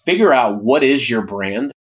figure out what is your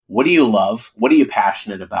brand. What do you love? What are you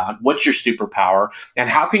passionate about? What's your superpower? And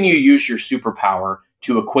how can you use your superpower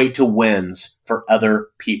to equate to wins for other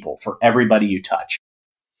people, for everybody you touch?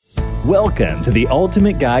 Welcome to the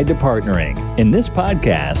Ultimate Guide to Partnering. In this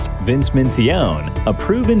podcast, Vince Mencione, a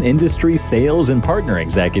proven industry sales and partner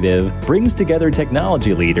executive, brings together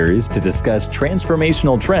technology leaders to discuss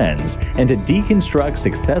transformational trends and to deconstruct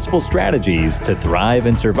successful strategies to thrive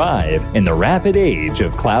and survive in the rapid age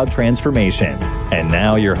of cloud transformation. And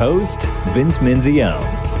now your host, Vince Mencione.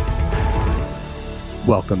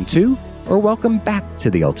 Welcome to, or welcome back to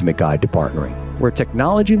the Ultimate Guide to Partnering, where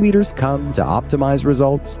technology leaders come to optimize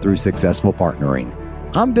results through successful partnering.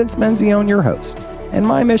 I'm Vince Mencione, your host, and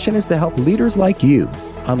my mission is to help leaders like you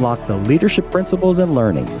unlock the leadership principles and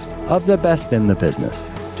learnings of the best in the business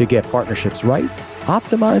to get partnerships right,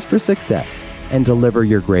 optimize for success, and deliver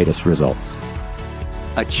your greatest results.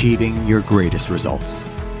 Achieving your greatest results.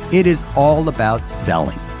 It is all about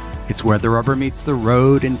selling. It's where the rubber meets the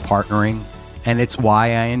road in partnering, and it's why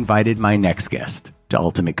I invited my next guest to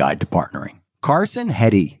Ultimate Guide to Partnering. Carson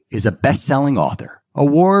Heady is a best-selling author,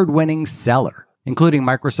 award-winning seller, including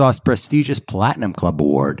Microsoft's prestigious Platinum Club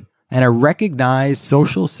Award, and a recognized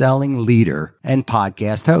social selling leader and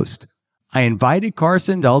podcast host. I invited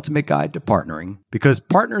Carson to Ultimate Guide to Partnering because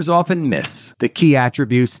partners often miss the key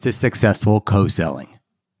attributes to successful co-selling.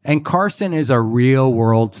 And Carson is a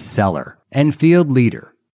real-world seller and field leader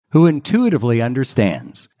who intuitively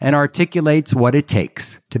understands and articulates what it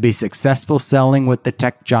takes to be successful selling with the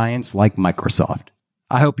tech giants like Microsoft.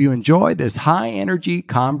 I hope you enjoy this high-energy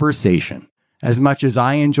conversation as much as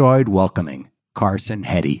I enjoyed welcoming Carson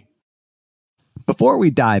Heady. Before we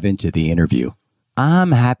dive into the interview,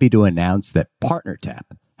 I'm happy to announce that PartnerTap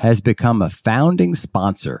has become a founding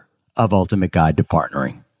sponsor of Ultimate Guide to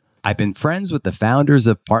Partnering. I've been friends with the founders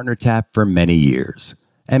of PartnerTap for many years.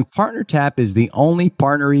 And PartnerTap is the only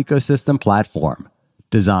partner ecosystem platform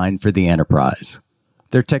designed for the enterprise.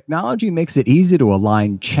 Their technology makes it easy to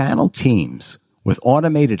align channel teams with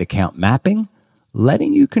automated account mapping,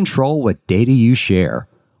 letting you control what data you share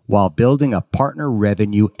while building a partner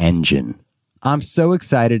revenue engine. I'm so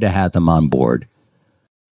excited to have them on board.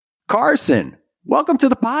 Carson, welcome to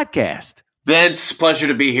the podcast. Vince, pleasure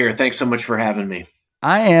to be here. Thanks so much for having me.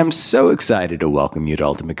 I am so excited to welcome you to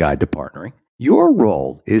Ultimate Guide to Partnering. Your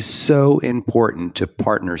role is so important to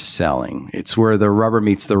partner selling. It's where the rubber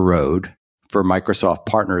meets the road for Microsoft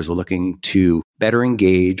partners looking to better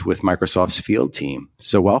engage with Microsoft's field team.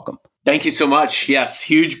 So welcome. Thank you so much. Yes,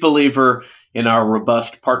 huge believer in our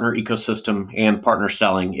robust partner ecosystem and partner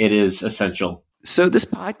selling. It is essential. So this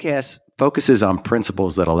podcast focuses on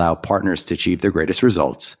principles that allow partners to achieve their greatest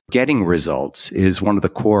results. Getting results is one of the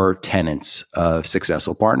core tenets of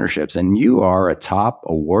successful partnerships, and you are a top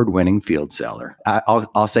award-winning field seller.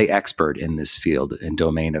 I'll say expert in this field and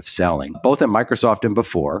domain of selling, both at Microsoft and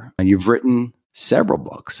before. And you've written several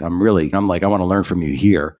books. I'm like, I want to learn from you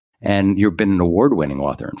here. And you've been an award-winning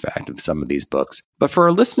author, in fact, of some of these books. But for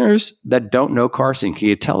our listeners that don't know Carson, can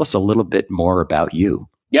you tell us a little bit more about you?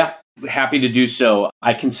 Yeah. Happy to do so.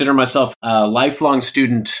 I consider myself a lifelong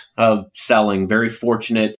student of selling, very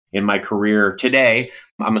fortunate in my career. Today,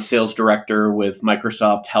 I'm a sales director with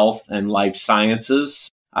Microsoft Health and Life Sciences.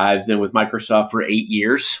 I've been with Microsoft for 8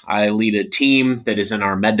 years. I lead a team that is in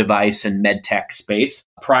our med device and med tech space.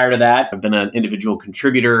 Prior to that, I've been an individual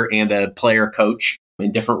contributor and a player coach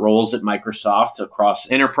in different roles at Microsoft across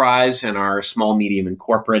enterprise and our small, medium, and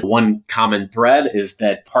corporate. One common thread is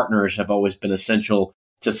that partners have always been essential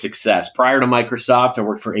to success. Prior to Microsoft, I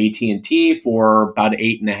worked for AT&T for about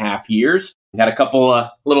 8.5 years. Got a couple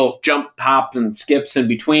of little jump, hop, and skips in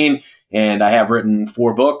between, and I have written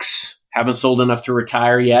 4 books. Haven't sold enough to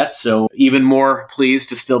retire yet, so even more pleased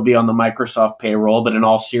to still be on the Microsoft payroll. But in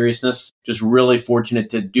all seriousness, just really fortunate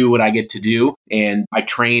to do what I get to do. And I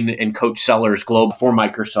train and coach sellers globally for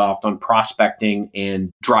Microsoft on prospecting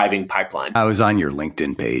and driving pipeline. I was on your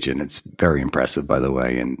LinkedIn page, and it's very impressive, by the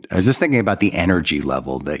way. And I was just thinking about the energy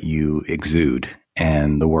level that you exude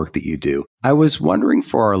and the work that you do. I was wondering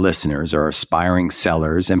for our listeners, our aspiring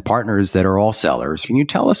sellers and partners that are all sellers, can you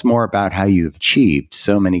tell us more about how you've achieved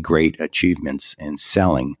so many great achievements in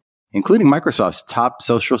selling, including Microsoft's top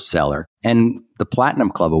social seller and the Platinum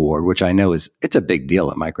Club Award, which I know it's a big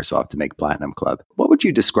deal at Microsoft to make Platinum Club. What would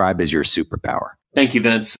you describe as your superpower? Thank you,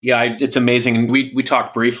 Vince. Yeah, it's amazing. And we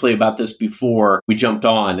talked briefly about this before we jumped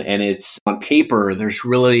on, and it's on paper, there's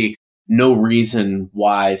really no reason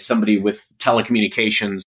why somebody with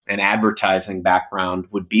telecommunications and advertising background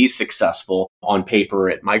would be successful on paper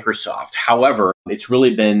at Microsoft. However, it's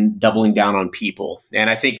really been doubling down on people. And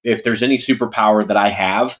I think if there's any superpower that I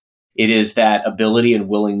have, It is that ability and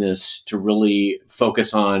willingness to really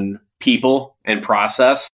focus on people and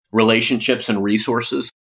process, relationships and resources.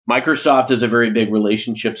 Microsoft is a very big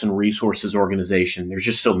relationships and resources organization. There's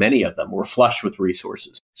just so many of them. We're flush with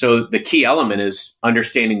resources. So the key element is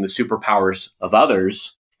understanding the superpowers of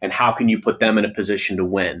others and how can you put them in a position to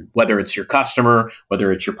win, whether it's your customer,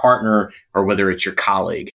 whether it's your partner, or whether it's your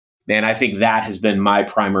colleague. And I think that has been my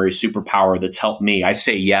primary superpower that's helped me. I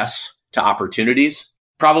say yes to opportunities,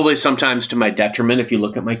 probably sometimes to my detriment if you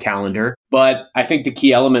look at my calendar. But I think the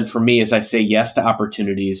key element for me is I say yes to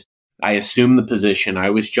opportunities. I assume the position. I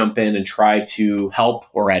always jump in and try to help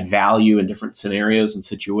or add value in different scenarios and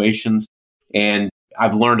situations. And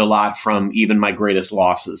I've learned a lot from even my greatest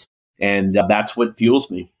losses. And that's what fuels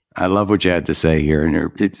me. I love what you had to say here.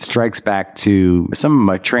 And it strikes back to some of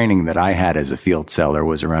my training that I had as a field seller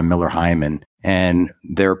was around Miller Heiman. And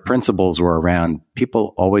their principles were around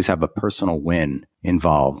people always have a personal win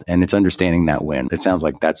involved. And it's understanding that win. It sounds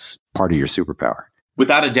like that's part of your superpower.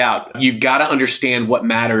 Without a doubt, you've got to understand what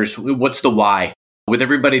matters. What's the why? With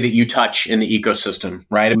everybody that you touch in the ecosystem,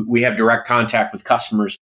 right? We have direct contact with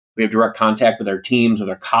customers. We have direct contact with our teams, with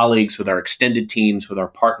our colleagues, with our extended teams, with our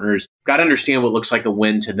partners. We've got to understand what looks like a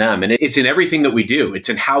win to them. And it's in everything that we do. It's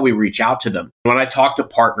in how we reach out to them. When I talk to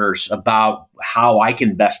partners about how I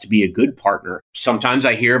can best be a good partner, sometimes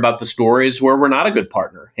I hear about the stories where we're not a good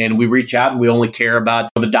partner. And we reach out and we only care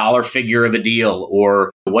about the dollar figure of a deal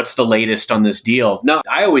or what's the latest on this deal. No,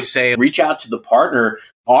 I always say reach out to the partner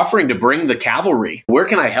offering to bring the cavalry. Where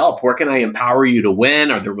can I help? Where can I empower you to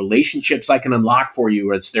win? Are there relationships I can unlock for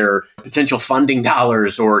you? Is there potential funding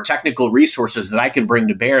dollars or technical resources that I can bring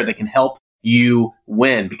to bear that can help you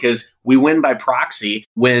win? Because we win by proxy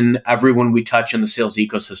when everyone we touch in the sales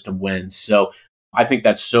ecosystem wins. So I think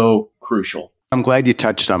that's so crucial. I'm glad you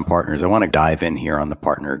touched on partners. I want to dive in here on the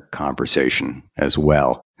partner conversation as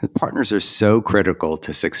well. The partners are so critical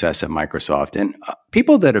to success at Microsoft. And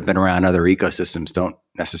people that have been around other ecosystems don't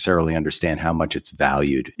necessarily understand how much it's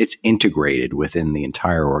valued. It's integrated within the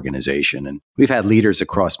entire organization. And we've had leaders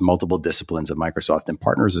across multiple disciplines at Microsoft, and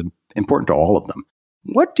partners are important to all of them.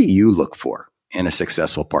 What do you look for in a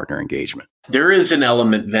successful partner engagement? There is an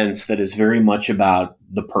element, Vince, that is very much about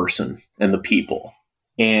the person and the people.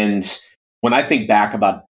 And when I think back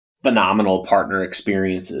about phenomenal partner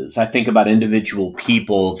experiences, I think about individual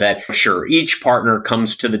people that, sure, each partner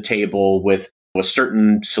comes to the table with a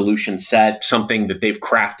certain solution set, something that they've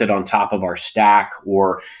crafted on top of our stack,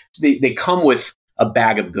 or they come with a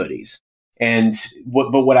bag of goodies. And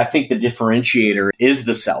what I think the differentiator is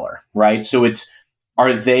the seller, right? So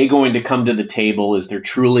are they going to come to the table? Is there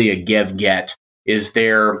truly a give-get? Is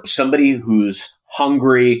there somebody who's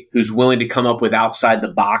hungry, who's willing to come up with outside the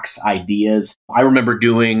box ideas? I remember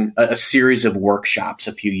doing a series of workshops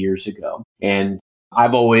a few years ago, and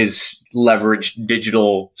I've always leveraged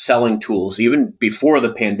digital selling tools, even before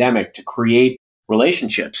the pandemic, to create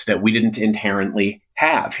relationships that we didn't inherently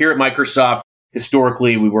have. Here at Microsoft,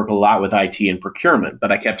 historically, we work a lot with IT and procurement,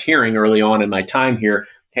 but I kept hearing early on in my time here,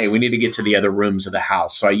 hey, we need to get to the other rooms of the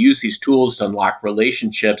house. So I use these tools to unlock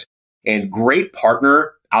relationships, and great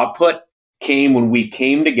partner output came when we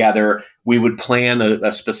came together. We would plan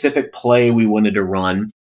a specific play we wanted to run,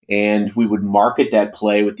 and we would market that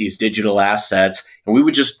play with these digital assets, and we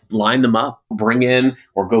would just line them up, bring in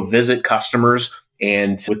or go visit customers,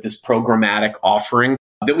 and with this programmatic offering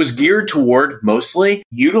that was geared toward mostly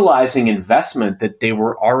utilizing investment that they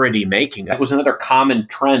were already making. That was another common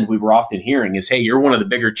trend we were often hearing is, hey, you're one of the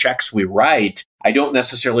bigger checks we write. I don't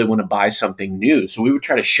necessarily want to buy something new. So we would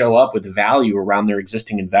try to show up with value around their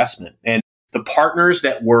existing investment. And the partners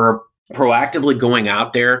that were proactively going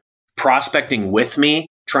out there, prospecting with me,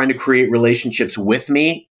 trying to create relationships with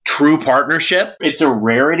me, true partnership. It's a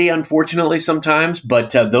rarity, unfortunately, sometimes,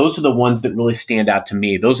 but those are the ones that really stand out to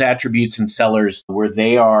me. Those attributes in sellers where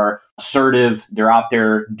they are assertive, they're out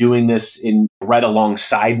there doing this right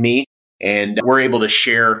alongside me, and we're able to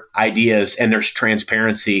share ideas and there's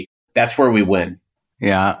transparency. That's where we win.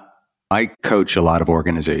 Yeah. I coach a lot of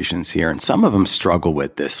organizations here, and some of them struggle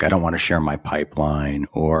with this. I don't want to share my pipeline,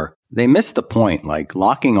 or they miss the point, like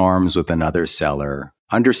locking arms with another seller,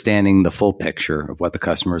 understanding the full picture of what the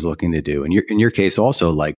customer is looking to do. And in your case, also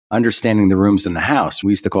like understanding the rooms in the house.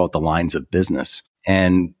 We used to call it the lines of business.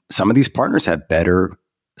 And some of these partners have better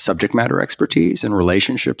subject matter expertise and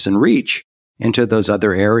relationships and reach into those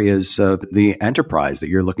other areas of the enterprise that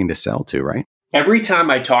you're looking to sell to, right? Every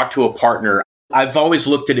time I talk to a partner, I've always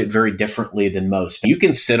looked at it very differently than most. You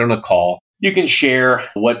can sit on a call, You can share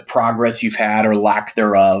what progress you've had or lack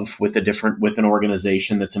thereof with an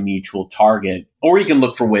organization that's a mutual target, or you can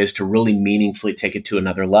look for ways to really meaningfully take it to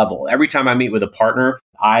another level. Every time I meet with a partner,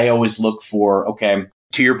 I always look for, okay,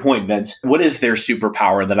 to your point, Vince, what is their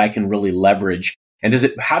superpower that I can really leverage? And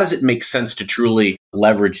how does it make sense to truly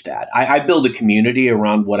leverage that? I build a community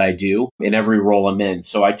around what I do in every role I'm in.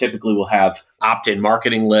 So I typically will have opt-in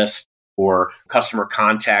marketing lists or customer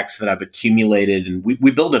contacts that I've accumulated, and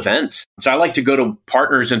we build events. So I like to go to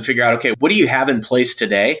partners and figure out, okay, what do you have in place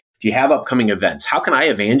today? Do you have upcoming events? How can I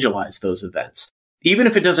evangelize those events? Even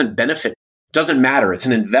if it doesn't benefit, doesn't matter. It's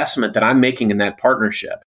an investment that I'm making in that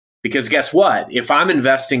partnership. Because guess what? If I'm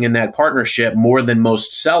investing in that partnership more than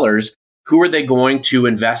most sellers, who are they going to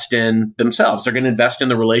invest in themselves? They're going to invest in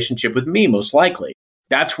the relationship with me, most likely.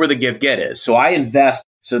 That's where the give-get is. So I invest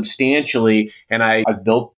substantially, and I've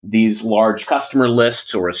built these large customer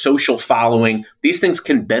lists or a social following. These things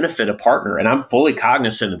can benefit a partner, and I'm fully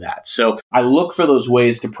cognizant of that. So I look for those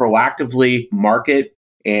ways to proactively market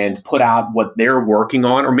and put out what they're working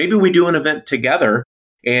on, or maybe we do an event together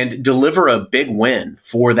and deliver a big win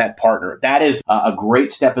for that partner. That is a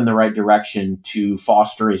great step in the right direction to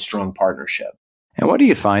foster a strong partnership. And what are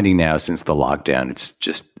you finding now since the lockdown? It's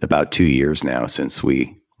just about 2 years now since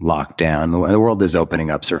we locked down. The world is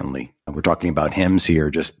opening up, certainly. We're talking about HIMSS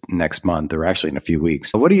here just next month, or actually in a few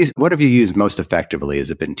weeks. What have you used most effectively?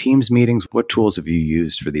 Has it been Teams meetings? What tools have you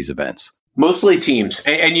used for these events? Mostly Teams.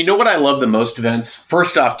 And you know what I love the most, Vince?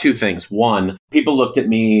 First off, two things. One, people looked at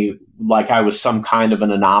me like I was some kind of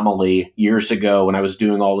an anomaly years ago when I was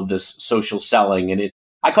doing all of this social selling. And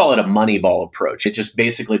I call it a Moneyball approach. It just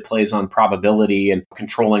basically plays on probability and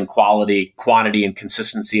controlling quality, quantity, and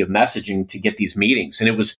consistency of messaging to get these meetings.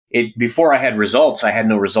 And before I had results, I had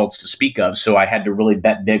no results to speak of. So I had to really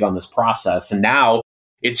bet big on this process. And now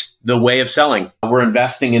it's the way of selling. We're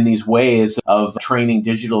investing in these ways of training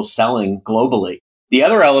digital selling globally. The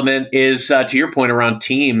other element is, to your point around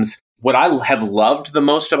Teams, what I have loved the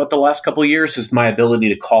most about the last couple of years is my ability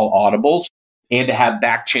to call audibles and to have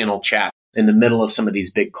back channel chat in the middle of some of these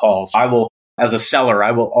big calls. As a seller,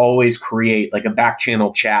 I will always create like a back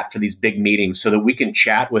channel chat for these big meetings so that we can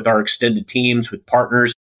chat with our extended teams, with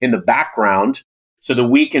partners in the background, so that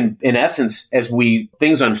we can, in essence, as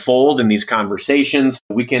things unfold in these conversations,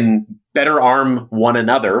 we can better arm one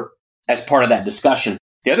another as part of that discussion.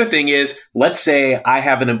 The other thing is, let's say I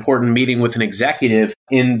have an important meeting with an executive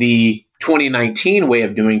in the 2019 way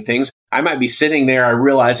of doing things. I might be sitting there. I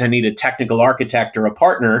realize I need a technical architect or a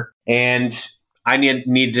partner, and I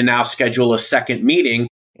need to now schedule a second meeting.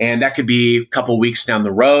 And that could be a couple weeks down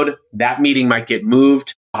the road. That meeting might get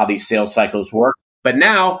moved, how these sales cycles work. But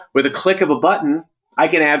now, with a click of a button, I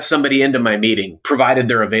can add somebody into my meeting, provided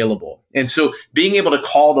they're available. And so being able to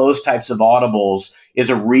call those types of audibles is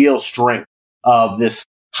a real strength of this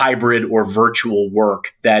hybrid or virtual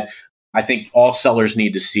work that I think all sellers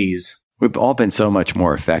need to seize. We've all been so much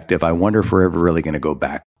more effective. I wonder if we're ever really going to go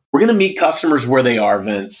back. We're going to meet customers where they are,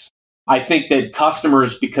 Vince. I think that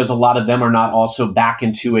customers, because a lot of them are not also back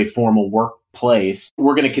into a formal workplace,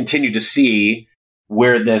 we're going to continue to see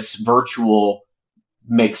where this virtual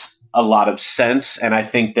makes a lot of sense. And I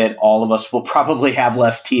think that all of us will probably have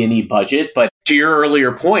less T&E budget. But to your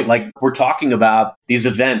earlier point, like we're talking about these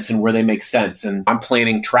events and where they make sense. And I'm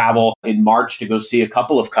planning travel in March to go see a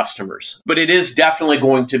couple of customers. But it is definitely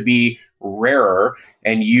going to be rarer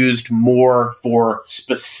and used more for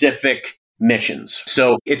specific missions.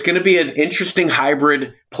 So it's going to be an interesting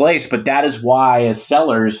hybrid place. But that is why, as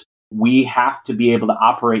sellers, we have to be able to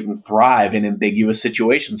operate and thrive in ambiguous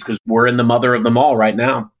situations because we're in the mother of them all right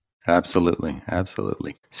now. Absolutely.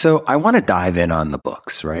 Absolutely. So I want to dive in on the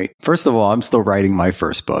books, right? First of all, I'm still writing my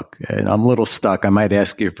first book and I'm a little stuck. I might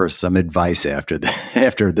ask you for some advice after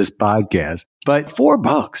this podcast, but 4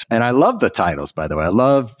 books. And I love the titles, by the way. I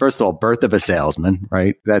love, first of all, Birth of a Salesman,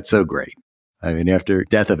 right? That's so great. I mean, after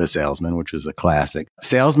Death of a Salesman, which is a classic,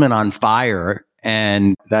 Salesman on Fire.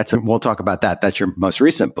 And we'll talk about that. That's your most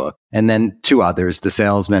recent book. And then 2 others, The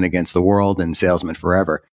Salesman Against the World and Salesman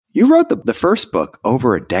Forever. You wrote the first book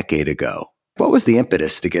over a decade ago. What was the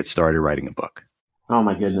impetus to get started writing a book? Oh,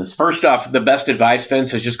 my goodness. First off, the best advice,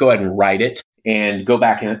 Vince, is just go ahead and write it and go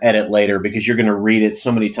back and edit later because you're going to read it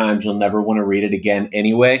so many times you'll never want to read it again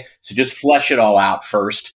anyway. So just flesh it all out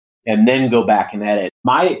first and then go back and edit.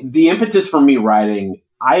 The impetus for me writing,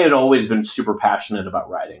 I had always been super passionate about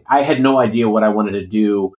writing. I had no idea what I wanted to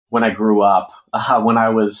do when I grew up. When I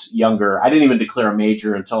was younger, I didn't even declare a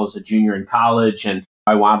major until I was a junior in college, and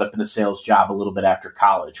I wound up in a sales job a little bit after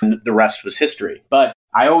college. And the rest was history. But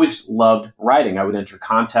I always loved writing. I would enter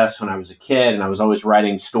contests when I was a kid, and I was always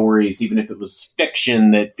writing stories, even if it was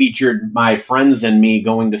fiction that featured my friends and me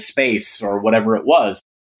going to space or whatever it was.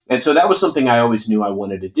 And so that was something I always knew I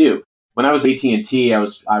wanted to do. When I was at AT&T,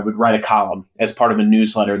 I would write a column as part of a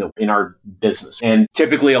newsletter that in our business. And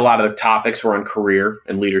typically a lot of the topics were on career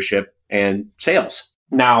and leadership and sales.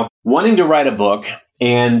 Now, wanting to write a book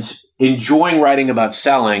and enjoying writing about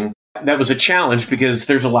selling, that was a challenge because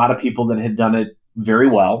there's a lot of people that had done it very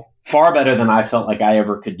well, far better than I felt like I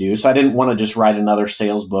ever could do. So I didn't want to just write another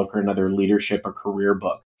sales book or another leadership or career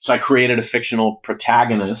book. So I created a fictional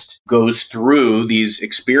protagonist goes through these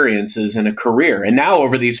experiences in a career. And now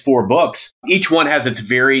over these 4 books, each one has its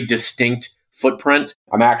very distinct footprint.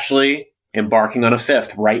 I'm actually embarking on a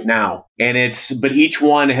 5th right now. But each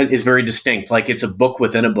one is very distinct. Like it's a book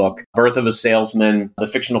within a book. Birth of a Salesman, the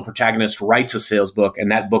fictional protagonist writes a sales book, and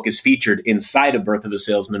that book is featured inside of Birth of a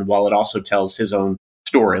Salesman while it also tells his own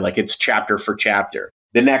story. Like it's chapter for chapter.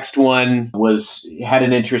 The next one had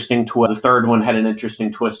an interesting twist. The third one had an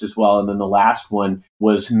interesting twist as well. And then the last one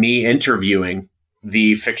was me interviewing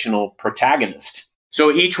the fictional protagonist.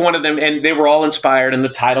 So each one of them, and they were all inspired, and the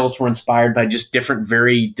titles were inspired by just different,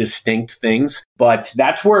 very distinct things. But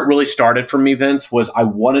that's where it really started for me, Vince, was I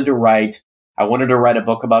wanted to write a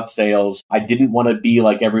book about sales. I didn't want to be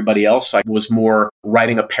like everybody else. I was more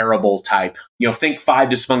writing a parable type. Think 5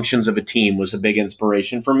 Dysfunctions of a Team was a big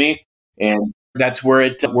inspiration for me. And that's where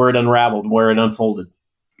it unraveled, where it unfolded.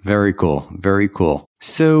 Very cool. Very cool.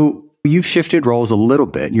 So you've shifted roles a little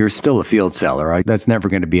bit. You're still a field seller, right? That's never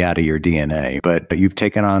going to be out of your DNA, but you've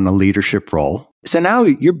taken on a leadership role. So now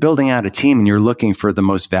you're building out a team and you're looking for the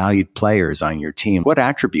most valued players on your team. What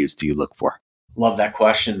attributes do you look for? Love that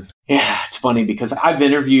question. Yeah, it's funny because I've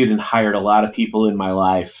interviewed and hired a lot of people in my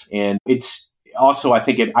life. And it's also,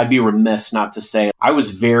 I'd be remiss not to say I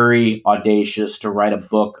was very audacious to write a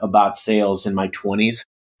book about sales in my 20s.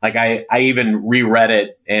 Like I even reread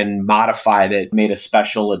it and modified it, made a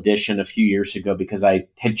special edition a few years ago because I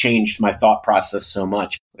had changed my thought process so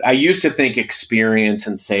much. I used to think experience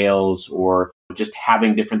in sales or just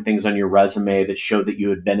having different things on your resume that showed that you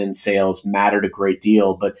had been in sales mattered a great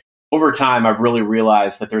deal. But over time, I've really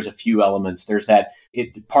realized that there's a few elements. There's that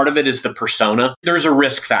part of it is the persona. There's a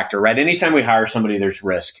risk factor, right? Anytime we hire somebody, there's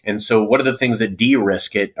risk. And so what are the things that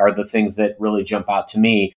de-risk it are the things that really jump out to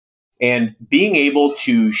me. And being able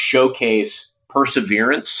to showcase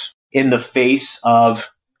perseverance in the face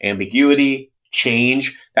of ambiguity,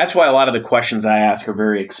 change. That's why a lot of the questions I ask are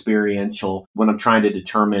very experiential when I'm trying to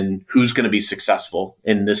determine who's going to be successful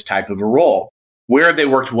in this type of a role. Where have they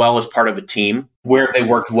worked well as part of a team? Where have they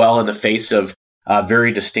worked well in the face of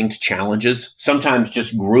very distinct challenges, sometimes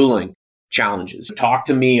just grueling challenges? Talk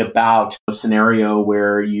to me about a scenario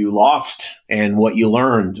where you lost and what you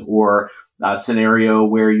learned, or a scenario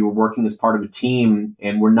where you were working as part of a team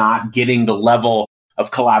and were not getting the level of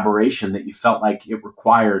collaboration that you felt like it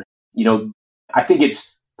required. I think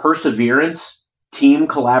it's perseverance, team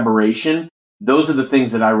collaboration. Those are the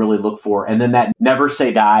things that I really look for. And then that never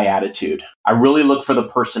say die attitude. I really look for the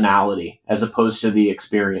personality as opposed to the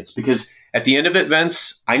experience, because at the end of it,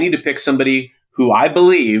 Vince, I need to pick somebody who I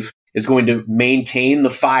believe is going to maintain the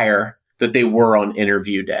fire that they were on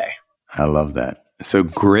interview day. I love that. So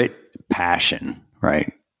grit, passion,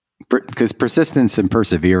 right? Because persistence and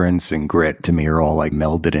perseverance and grit to me are all like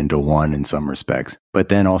melded into one in some respects, but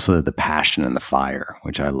then also the passion and the fire,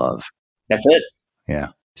 which I love. That's it. Yeah.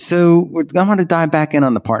 So I want to dive back in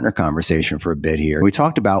on the partner conversation for a bit here. We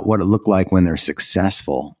talked about what it looked like when they're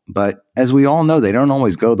successful, but as we all know, they don't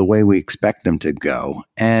always go the way we expect them to go.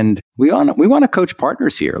 And we want to coach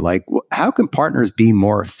partners here. Like, how can partners be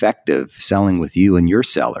more effective selling with you and your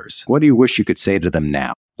sellers? What do you wish you could say to them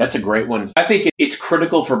now? That's a great one. I think it's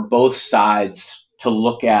critical for both sides to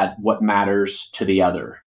look at what matters to the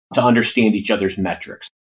other, to understand each other's metrics.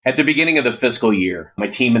 At the beginning of the fiscal year, my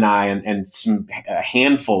team and I and a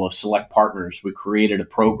handful of select partners, we created a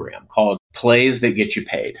program called Plays That Get You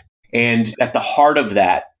Paid. And at the heart of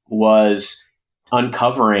that was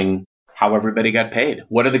uncovering how everybody got paid.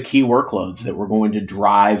 What are the key workloads that were going to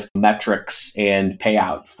drive metrics and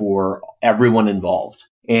payout for everyone involved?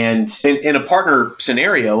 And in a partner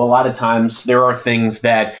scenario, a lot of times there are things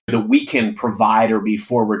that we can provide or be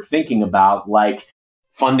forward thinking about, like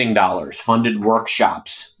funding dollars, funded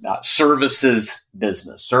workshops, services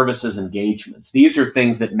business, services engagements. These are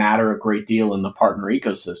things that matter a great deal in the partner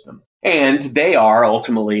ecosystem. And they are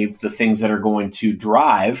ultimately the things that are going to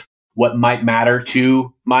drive what might matter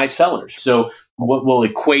to my sellers. So what will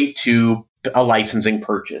equate to a licensing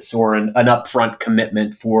purchase or an upfront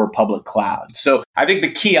commitment for public cloud. So I think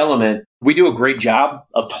the key element, we do a great job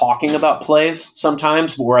of talking about plays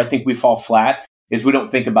sometimes, but where I think we fall flat is we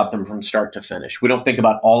don't think about them from start to finish. We don't think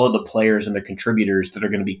about all of the players and the contributors that are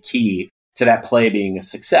going to be key to that play being a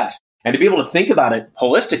success. And to be able to think about it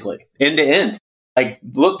holistically, end to end, like,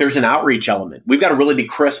 look, there's an outreach element. We've got to really be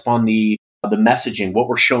crisp on the messaging, what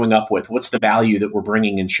we're showing up with, what's the value that we're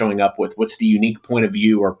bringing and showing up with, what's the unique point of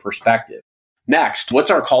view or perspective. Next,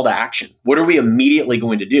 what's our call to action? What are we immediately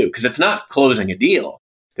going to do? Because it's not closing a deal.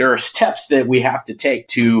 There are steps that we have to take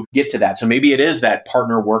to get to that. So maybe it is that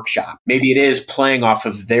partner workshop. Maybe it is playing off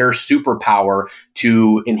of their superpower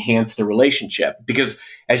to enhance the relationship. Because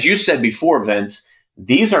as you said before, Vince,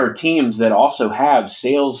 these are teams that also have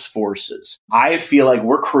sales forces. I feel like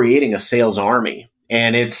we're creating a sales army,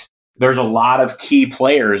 and there's a lot of key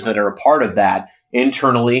players that are a part of that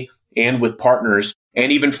internally and with partners,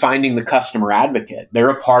 and even finding the customer advocate. They're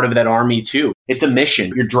a part of that army too. It's a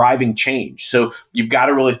mission. You're driving change. So you've got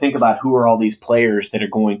to really think about who are all these players that are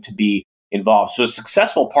going to be involved. So a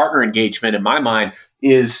successful partner engagement, in my mind,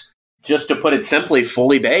 is, just to put it simply,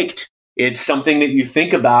 fully baked. It's something that you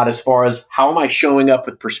think about as far as, how am I showing up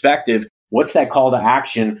with perspective? What's that call to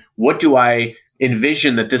action? What do I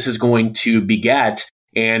envision that this is going to beget?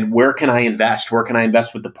 And where can I invest? Where can I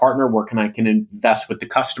invest with the partner? Where can I invest with the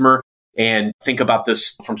customer? And think about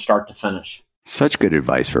this from start to finish. Such good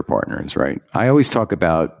advice for partners, right? I always talk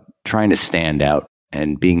about trying to stand out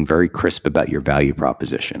and being very crisp about your value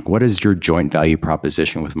proposition. What is your joint value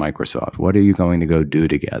proposition with Microsoft? What are you going to go do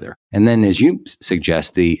together? And then, as you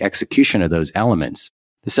suggest, the execution of those elements,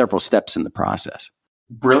 the several steps in the process.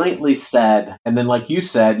 Brilliantly said. And then, like you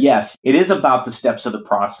said, yes, it is about the steps of the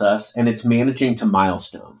process, and it's managing to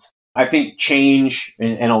milestones. I think change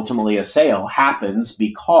and ultimately a sale happens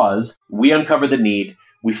because we uncover the need,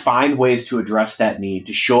 we find ways to address that need,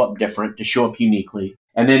 to show up different, to show up uniquely.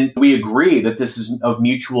 And then we agree that this is of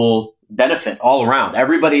mutual benefit all around.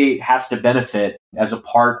 Everybody has to benefit as a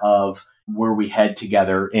part of where we head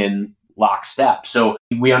together in lockstep. So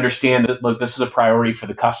we understand that, look, this is a priority for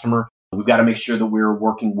the customer. We've got to make sure that we're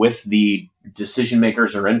working with the decision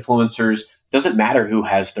makers or influencers. Doesn't matter who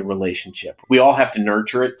has the relationship. We all have to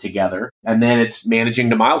nurture it together. And then it's managing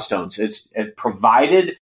the milestones. It's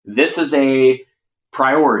provided this is a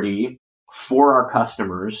priority for our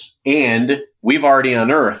customers, and we've already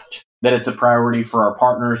unearthed that it's a priority for our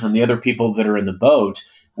partners and the other people that are in the boat.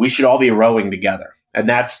 We should all be rowing together. And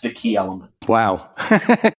that's the key element. Wow.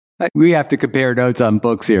 We have to compare notes on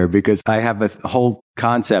books here, because I have a whole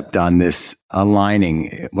concept on this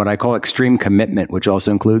aligning, what I call extreme commitment, which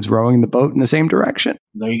also includes rowing the boat in the same direction.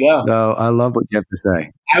 There you go. So I love what you have to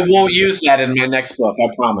say. I won't use that in my next book,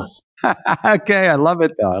 I promise. Okay, I love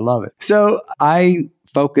it though. I love it. So I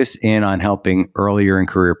focus in on helping earlier in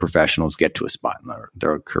career professionals get to a spot in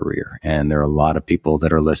their career. And there are a lot of people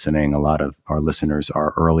that are listening. A lot of our listeners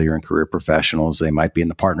are earlier in career professionals. They might be in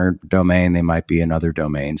the partner domain. They might be in other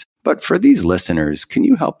domains. But for these listeners, can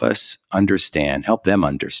you help them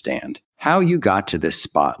understand how you got to this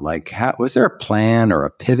spot? Like, was there a plan or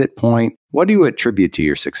a pivot point? What do you attribute to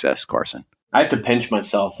your success, Carson? I have to pinch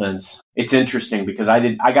myself, Vince. It's interesting because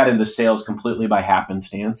I got into sales completely by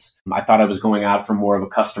happenstance. I thought I was going out for more of a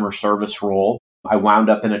customer service role. I wound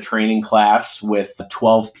up in a training class with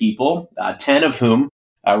 12 people, 10 of whom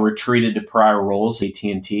retreated to prior roles,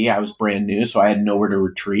 AT&T. I was brand new, so I had nowhere to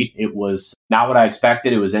retreat. It was not what I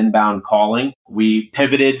expected. It was inbound calling. We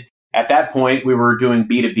pivoted. At that point, we were doing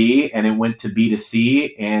B2B, and it went to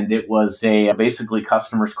B2C, and it was basically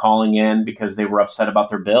customers calling in because they were upset about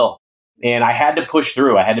their bill. And I had to push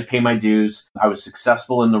through. I had to pay my dues. I was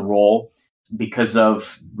successful in the role because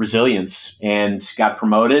of resilience and got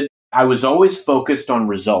promoted. I was always focused on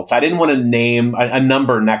results. I didn't want to name a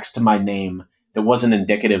number next to my name that wasn't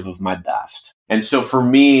indicative of my best. And so for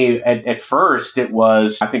me, at first, it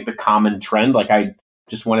was, I think, the common trend. Like, I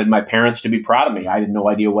just wanted my parents to be proud of me. I had no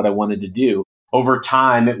idea what I wanted to do. Over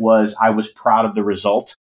time, I was proud of the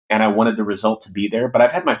result, and I wanted the result to be there. But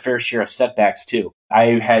I've had my fair share of setbacks too.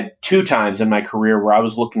 I had 2 times in my career where I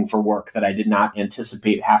was looking for work that I did not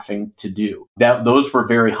anticipate having to do. Those were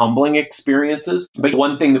very humbling experiences. But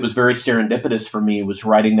one thing that was very serendipitous for me was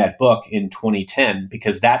writing that book in 2010,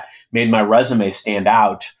 because that made my resume stand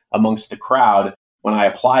out amongst the crowd when I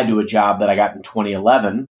applied to a job that I got in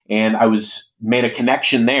 2011. And I made a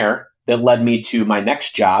connection there that led me to my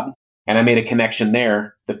next job. And I made a connection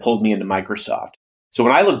there that pulled me into Microsoft. So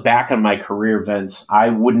when I look back on my career, Vince, I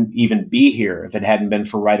wouldn't even be here if it hadn't been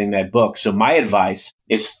for writing that book. So my advice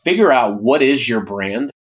is figure out what is your brand,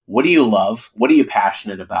 What do you love? What are you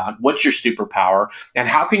passionate about? What's your superpower? And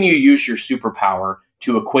how can you use your superpower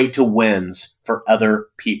to equate to wins for other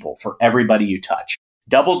people, for everybody you touch?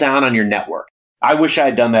 Double down on your network. I wish I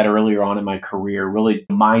had done that earlier on in my career, really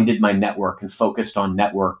minded my network and focused on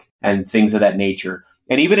network and things of that nature.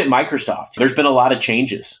 And even at Microsoft, there's been a lot of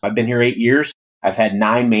changes. I've been here 8 years. I've had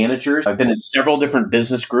 9 managers. I've been in several different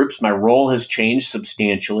business groups. My role has changed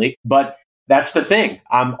substantially, but that's the thing.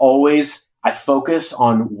 I focus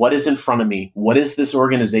on what is in front of me. What is this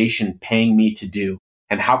organization paying me to do?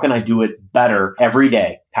 And how can I do it better every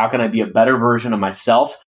day? How can I be a better version of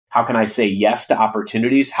myself? How can I say yes to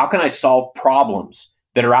opportunities? How can I solve problems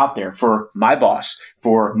that are out there for my boss,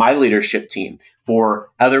 for my leadership team, for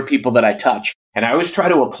other people that I touch? And I always try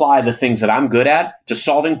to apply the things that I'm good at to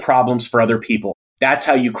solving problems for other people. That's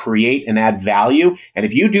how you create and add value. And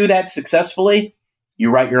if you do that successfully, you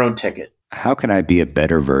write your own ticket. How can I be a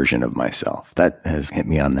better version of myself? That has hit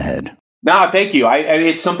me on the head. No, thank you.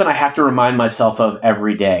 It's something I have to remind myself of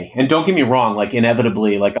every day. And don't get me wrong,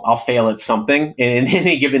 inevitably, I'll fail at something in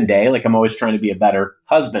any given day. I'm always trying to be a better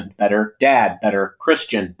husband, better dad, better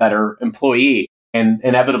Christian, better employee. And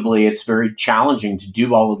inevitably, it's very challenging to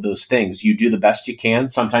do all of those things. You do the best you can.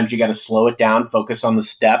 Sometimes you got to slow it down, focus on the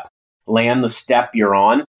step, land the step you're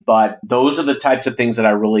on. But those are the types of things that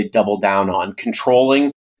I really double down on.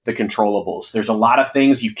 Controlling the controllables. There's a lot of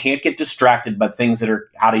things. You can't get distracted by things that are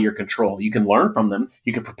out of your control. You can learn from them.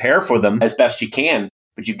 You can prepare for them as best you can,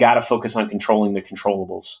 but you've got to focus on controlling the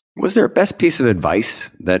controllables. Was there a best piece of advice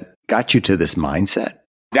that got you to this mindset?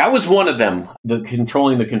 That was one of them, the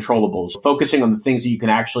controlling the controllables, focusing on the things that you can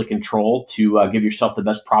actually control to give yourself the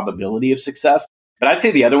best probability of success. But I'd say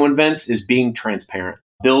the other one, Vince, is being transparent,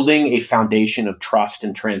 building a foundation of trust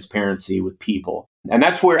and transparency with people. And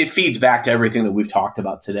that's where it feeds back to everything that we've talked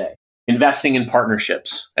about today. Investing in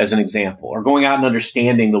partnerships, as an example, or going out and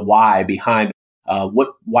understanding the why behind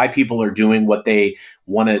why people are doing what they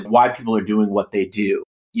wanted, why people are doing what they do.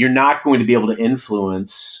 You're not going to be able to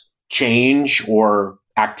influence change or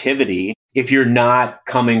activity if you're not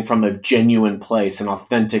coming from a genuine place, an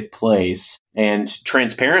authentic place, and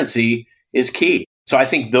transparency is key. So I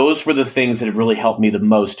think those were the things that have really helped me the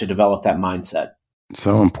most to develop that mindset.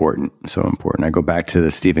 So important. So important. I go back to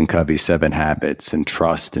the Stephen Covey 7 Habits and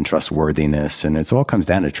trust and trustworthiness. And it all comes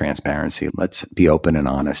down to transparency. Let's be open and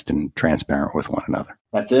honest and transparent with one another.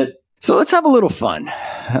 That's it. So let's have a little fun.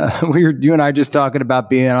 You and I just talking about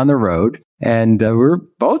being on the road. And we're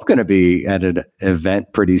both going to be at an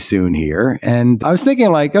event pretty soon here. And I was thinking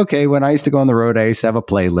okay, when I used to go on the road, I used to have a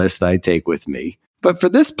playlist I'd take with me. But for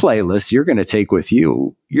this playlist you're going to take with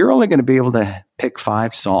you, you're only going to be able to pick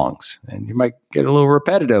 5 songs. And you might get a little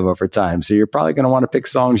repetitive over time. So you're probably going to want to pick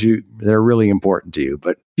songs that are really important to you.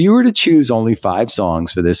 But if you were to choose only 5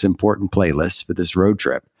 songs for this important playlist, for this road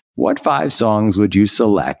trip, what 5 songs would you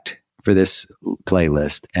select for this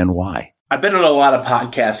playlist and why? I've been on a lot of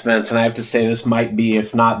podcast events, and I have to say this might be,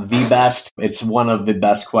 if not the best, it's one of the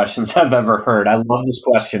best questions I've ever heard. I love this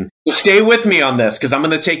question. So stay with me on this because I'm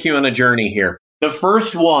going to take you on a journey here. The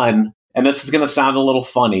first one, and this is going to sound a little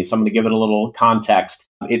funny, so I'm going to give it a little context.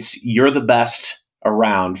 It's You're the Best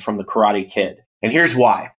Around from the Karate Kid. And here's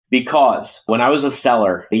why. Because when I was a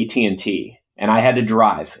seller at AT&T and I had to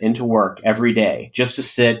drive into work every day just to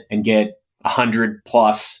sit and get 100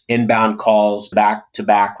 plus inbound calls back to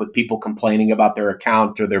back with people complaining about their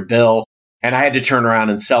account or their bill, and I had to turn around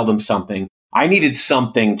and sell them something, I needed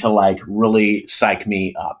something to really psych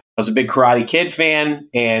me up. I was a big Karate Kid fan,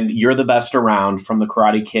 and You're the Best Around from the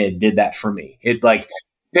Karate Kid did that for me. It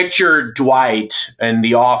picture Dwight in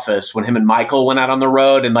The Office when him and Michael went out on the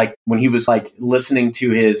road, and when he was listening to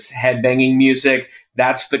his headbanging music,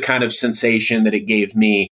 that's the kind of sensation that it gave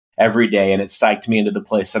me every day, and it psyched me into the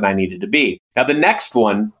place that I needed to be. Now, the next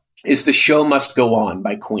one is The Show Must Go On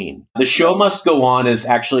by Queen. The Show Must Go On is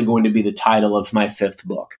actually going to be the title of my 5th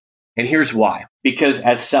book. And here's why. Because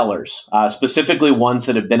as sellers, specifically ones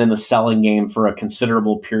that have been in the selling game for a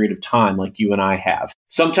considerable period of time, like you and I have,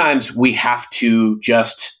 sometimes we have to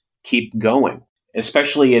just keep going,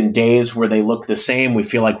 especially in days where they look the same. We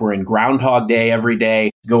feel like we're in Groundhog Day every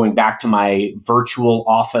day. Going back to my virtual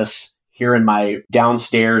office here in my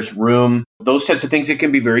downstairs room, those types of things, it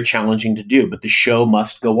can be very challenging to do, but the show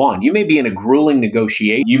must go on. You may be in a grueling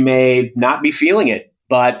negotiation. You may not be feeling it,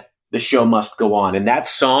 but the show must go on. And that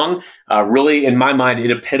song really, in my mind,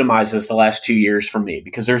 it epitomizes the last 2 years for me,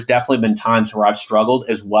 because there's definitely been times where I've struggled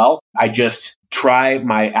as well. I just try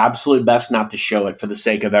my absolute best not to show it for the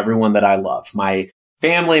sake of everyone that I love, my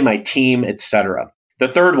family, my team, etc. The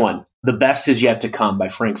third one The Best Is Yet to Come by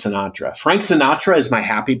Frank Sinatra. Frank Sinatra is my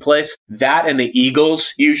happy place. That and the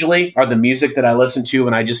Eagles usually are the music that I listen to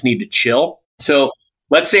when I just need to chill. So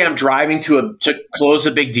let's say I'm driving to close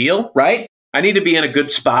a big deal, right? I need to be in a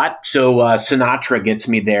good spot. So Sinatra gets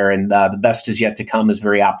me there, and The Best Is Yet to Come is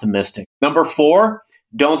very optimistic. Number 4,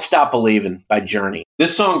 Don't Stop Believin' by Journey.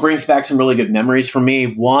 This song brings back some really good memories for me.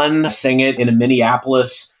 One, I sang it in a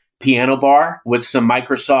Minneapolis piano bar with some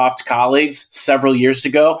Microsoft colleagues several years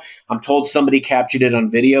ago. I'm told somebody captured it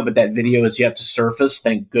on video, but that video is yet to surface,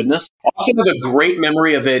 thank goodness. I also have a great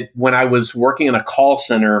memory of it when I was working in a call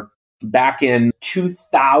center back in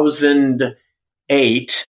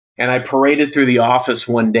 2008, and I paraded through the office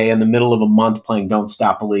one day in the middle of a month playing Don't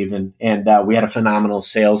Stop Believin', and we had a phenomenal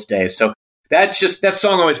sales day. So that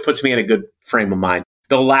song always puts me in a good frame of mind.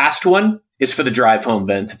 The last one is for the drive home,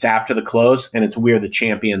 Vince. It's after the close, and it's We're the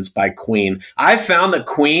Champions by Queen. I've found that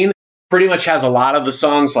Queen pretty much has a lot of the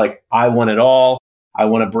songs like I Want It All, I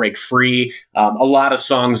Want to Break Free, a lot of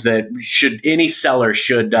songs that any seller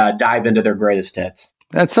should dive into their greatest hits.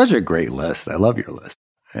 That's such a great list. I love your list.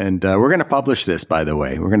 And we're going to publish this, by the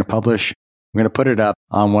way. We're going to put it up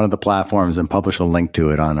on one of the platforms and publish a link to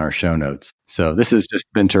it on our show notes. So this has just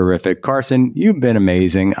been terrific. Carson, you've been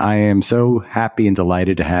amazing. I am so happy and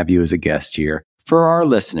delighted to have you as a guest here. For our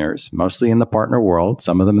listeners, mostly in the partner world,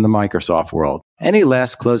 some of them in the Microsoft world, any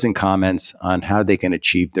last closing comments on how they can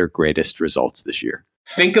achieve their greatest results this year?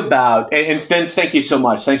 Think about, and Vince, thank you so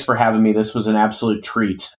much. Thanks for having me. This was an absolute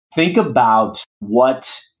treat. Think about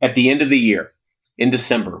what, at the end of the year, in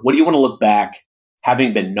December, what do you want to look back,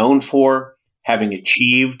 having been known for, having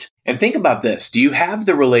achieved? And think about this. Do you have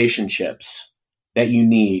the relationships that you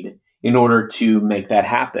need in order to make that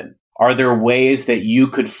happen? Are there ways that you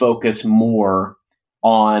could focus more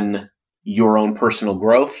on your own personal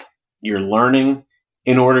growth, your learning,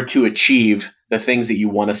 in order to achieve the things that you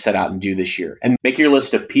want to set out and do this year? And make your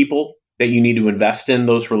list of people that you need to invest in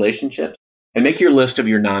those relationships, and make your list of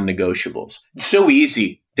your non-negotiables. It's so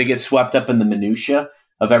easy to get swept up in the minutia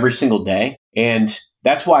of every single day. And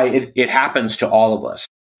that's why it happens to all of us.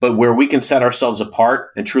 But where we can set ourselves apart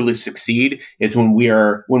and truly succeed is when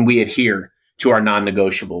we adhere to our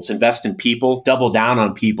non-negotiables. Invest in people, double down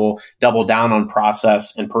on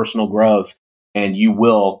process and personal growth, and you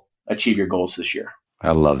will achieve your goals this year.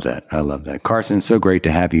 I love that. Carson, so great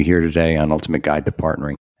to have you here today on Ultimate Guide to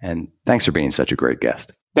Partnering. And thanks for being such a great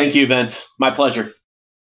guest. Thank you, Vince. My pleasure.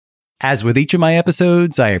 As with each of my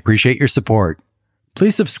episodes, I appreciate your support.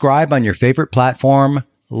 Please subscribe on your favorite platform,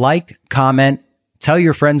 like, comment, tell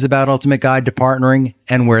your friends about Ultimate Guide to Partnering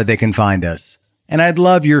and where they can find us. And I'd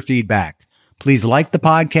love your feedback. Please like the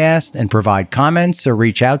podcast and provide comments or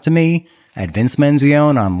reach out to me at Vince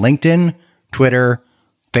Menzione on LinkedIn, Twitter,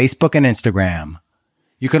 Facebook, and Instagram.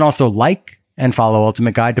 You can also like and follow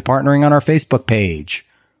Ultimate Guide to Partnering on our Facebook page,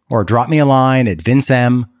 or drop me a line at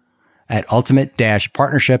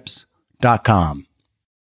vincem@ultimate-partnerships.com.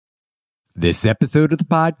 This episode of the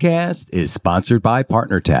podcast is sponsored by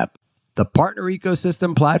PartnerTap, the partner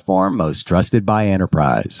ecosystem platform most trusted by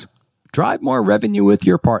enterprise. Drive more revenue with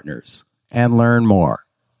your partners and learn more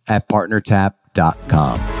at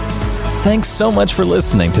partnertap.com. Thanks so much for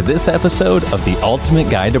listening to this episode of The Ultimate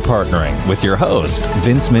Guide to Partnering with your host,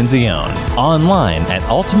 Vince Menzione. Online at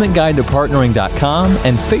ultimateguidetopartnering.com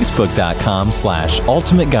and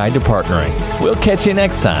facebook.com/ultimateguidetopartnering. We'll catch you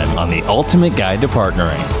next time on The Ultimate Guide to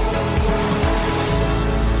Partnering.